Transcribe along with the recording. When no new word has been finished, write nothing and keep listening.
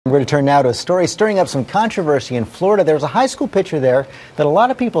We're going to turn now to a story stirring up some controversy in Florida. There was a high school pitcher there that a lot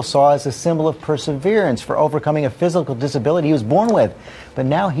of people saw as a symbol of perseverance for overcoming a physical disability he was born with. But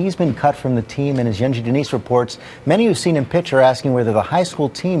now he's been cut from the team, and as Yunji Denise reports, many who've seen him pitch are asking whether the high school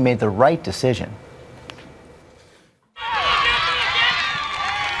team made the right decision.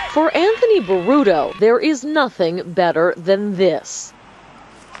 For Anthony Burruto, there is nothing better than this.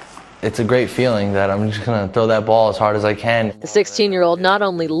 It's a great feeling that I'm just going to throw that ball as hard as I can. The 16-year-old not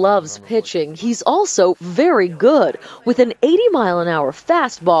only loves pitching, he's also very good. With an 80-mile-an-hour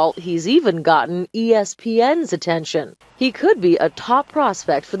fastball, he's even gotten ESPN's attention. He could be a top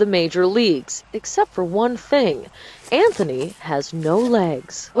prospect for the major leagues, except for one thing. Anthony has no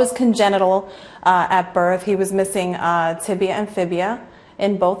legs. It was congenital at birth. He was missing tibia and fibula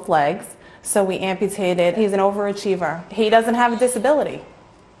in both legs, so we amputated. He's an overachiever. He doesn't have a disability.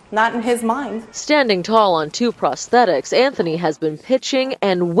 Not in his mind. Standing tall on two prosthetics, Anthony has been pitching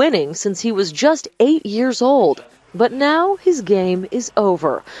and winning since he was just 8 years old. But now his game is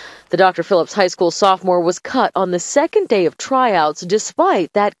over. The Dr. Phillips High School sophomore was cut on the second day of tryouts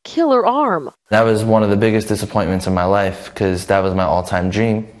despite that killer arm. That was one of the biggest disappointments in my life because that was my all-time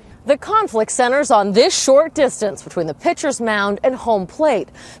dream. The conflict centers on this short distance between the pitcher's mound and home plate.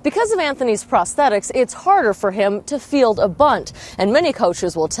 Because of Anthony's prosthetics, it's harder for him to field a bunt. And many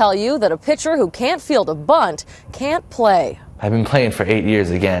coaches will tell you that a pitcher who can't field a bunt can't play. I've been playing for 8 years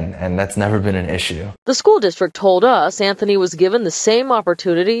again, and that's never been an issue. The school district told us Anthony was given the same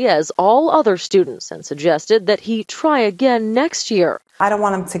opportunity as all other students and suggested that he try again next year. I don't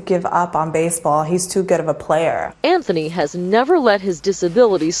want him to give up on baseball. He's too good of a player. Anthony has never let his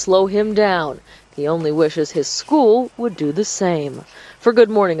disability slow him down. He only wishes his school would do the same. For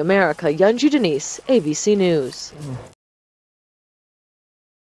Good Morning America, Yunji Denise, ABC News.